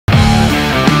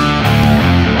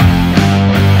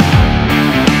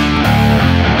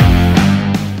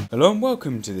Hello and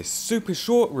welcome to this super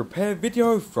short repair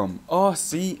video from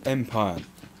RC Empire.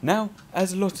 Now,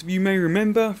 as a lot of you may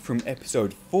remember from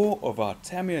episode 4 of our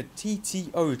Tamiya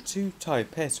TT02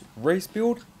 Type S race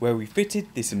build, where we fitted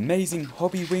this amazing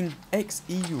Hobbywing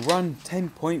XE Run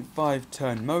 10.5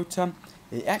 turn motor,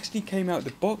 it actually came out of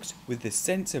the box with the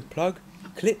sensor plug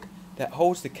clip that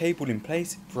holds the cable in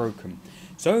place broken.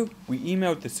 So we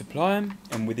emailed the supplier,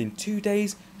 and within 2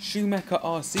 days Schumacher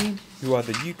RC, who are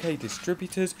the UK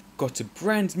distributors, got a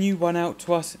brand new one out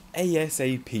to us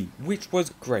ASAP, which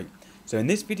was great. So in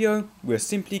this video we're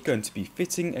simply going to be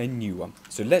fitting a new one,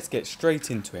 so let's get straight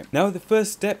into it. Now the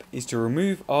first step is to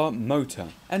remove our motor,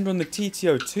 and on the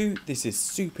TT02 this is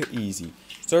super easy.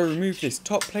 So remove this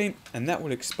top plate and that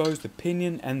will expose the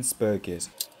pinion and spur gears.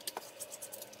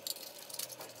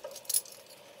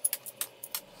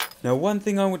 Now one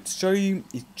thing I want to show you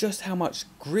is just how much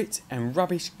grit and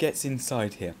rubbish gets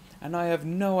inside here, and I have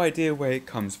no idea where it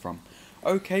comes from.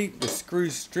 Okay, the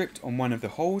screw's stripped on one of the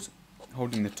holes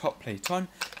holding the top plate on,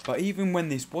 but even when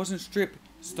this wasn't stripped,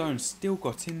 stones still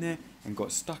got in there and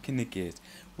got stuck in the gears.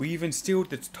 We even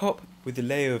sealed the top with a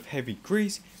layer of heavy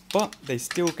grease, but they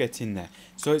still get in there.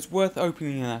 So it's worth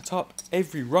opening that up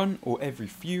every run or every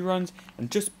few runs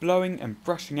and just blowing and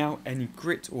brushing out any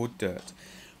grit or dirt.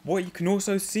 What you can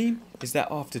also see is that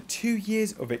after 2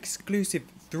 years of exclusive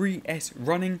 3S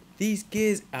running, these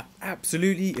gears are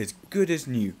absolutely as good as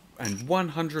new and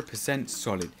 100%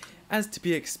 solid, as to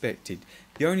be expected.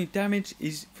 The only damage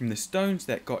is from the stones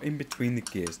that got in between the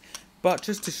gears. But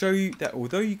just to show you that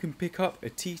although you can pick up a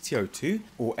TT02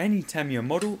 or any Tamiya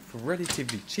model for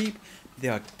relatively cheap, they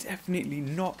are definitely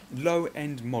not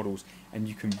low-end models, and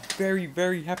you can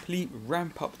very happily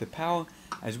ramp up the power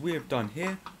as we have done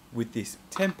here with this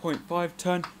 10.5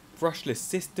 ton brushless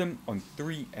system on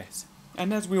 3S.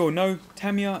 And as we all know,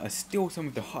 Tamiya are still some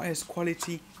of the highest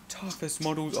quality, toughest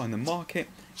models on the market,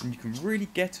 and you can really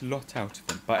get a lot out of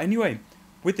them. But anyway,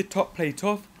 with the top plate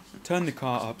off, turn the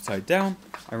car upside down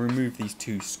and remove these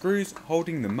 2 screws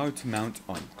holding the motor mount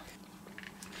on.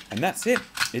 And that's it,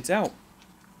 it's out.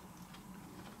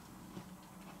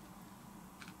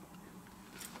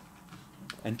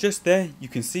 And just there you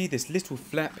can see this little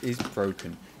flap is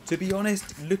broken. To be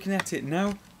honest, looking at it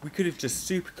now, we could have just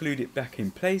super glued it back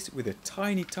in place with a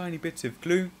tiny bit of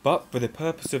glue, but for the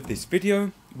purpose of this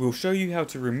video, we'll show you how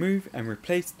to remove and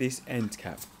replace this end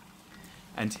cap.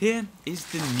 And here is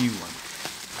the new one.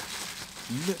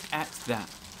 Look at that.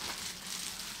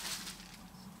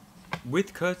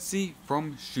 With courtesy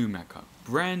from Schumacher,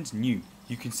 brand new.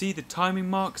 You can see the timing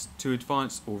marks to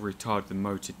advance or retard the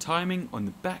motor timing on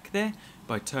the back there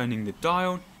by turning the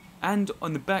dial, and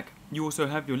on the back you also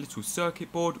have your little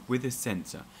circuit board with a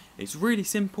sensor. It's really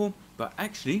simple, but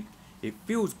actually it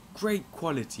feels great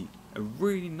quality, a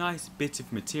really nice bit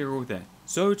of material there.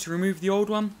 So to remove the old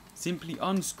one, simply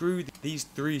unscrew these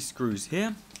 3 screws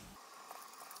here,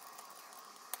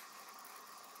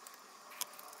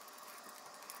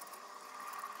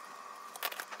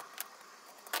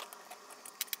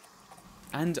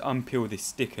 and unpeel this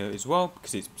sticker as well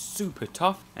because it's super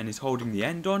tough and is holding the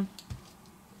end on.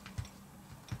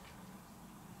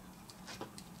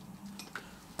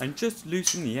 And just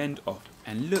loosen the end off,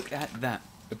 and look at that.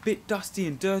 A bit dusty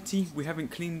and dirty, we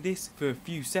haven't cleaned this for a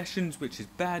few sessions, which is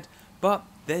bad, but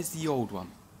there's the old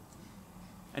one.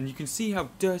 And you can see how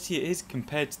dirty it is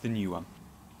compared to the new one.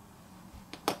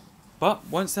 But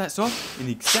once that's off, in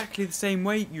exactly the same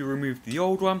way you removed the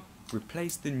old one,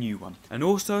 replace the new one. And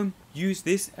also use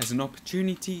this as an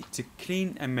opportunity to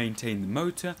clean and maintain the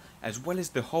motor as well as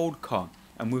the whole car,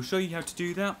 and we'll show you how to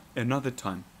do that another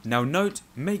time. Now note,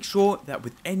 make sure that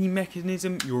with any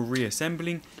mechanism you're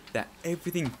reassembling that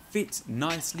everything fits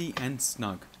nicely and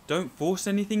snug. Don't force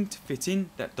anything to fit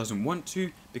in that doesn't want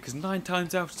to, because 9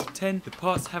 times out of 10 the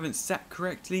parts haven't sat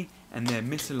correctly and they're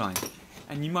misaligned,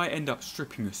 and you might end up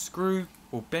stripping a screw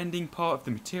or bending part of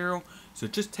the material. So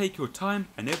just take your time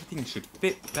and everything should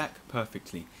fit back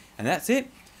perfectly. And that's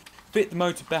it. Fit the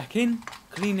motor back in,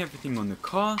 clean everything on the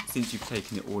car since you've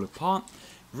taken it all apart,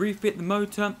 refit the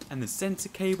motor and the sensor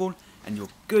cable, and you're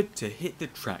good to hit the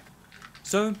track.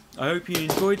 So I hope you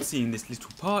enjoyed seeing this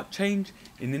little part change.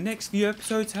 In the next few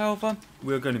episodes, however,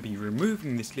 we're going to be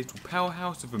removing this little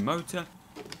powerhouse of a motor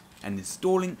and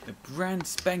installing a brand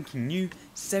spanking new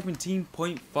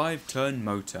 17.5 turn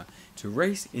motor to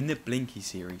race in the Blinky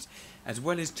series, as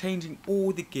well as changing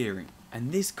all the gearing.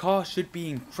 And this car should be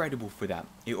incredible for that.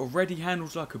 It already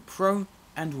handles like a pro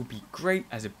and will be great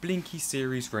as a Blinky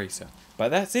series racer. But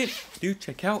that's it. Do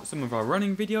check out some of our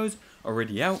running videos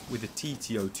already out with the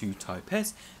TT02 Type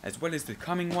S, as well as the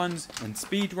coming ones and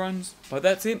speed runs. But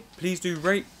that's it. Please do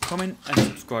rate, comment and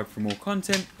subscribe for more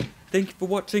content. Thank you for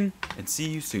watching and see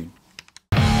you soon.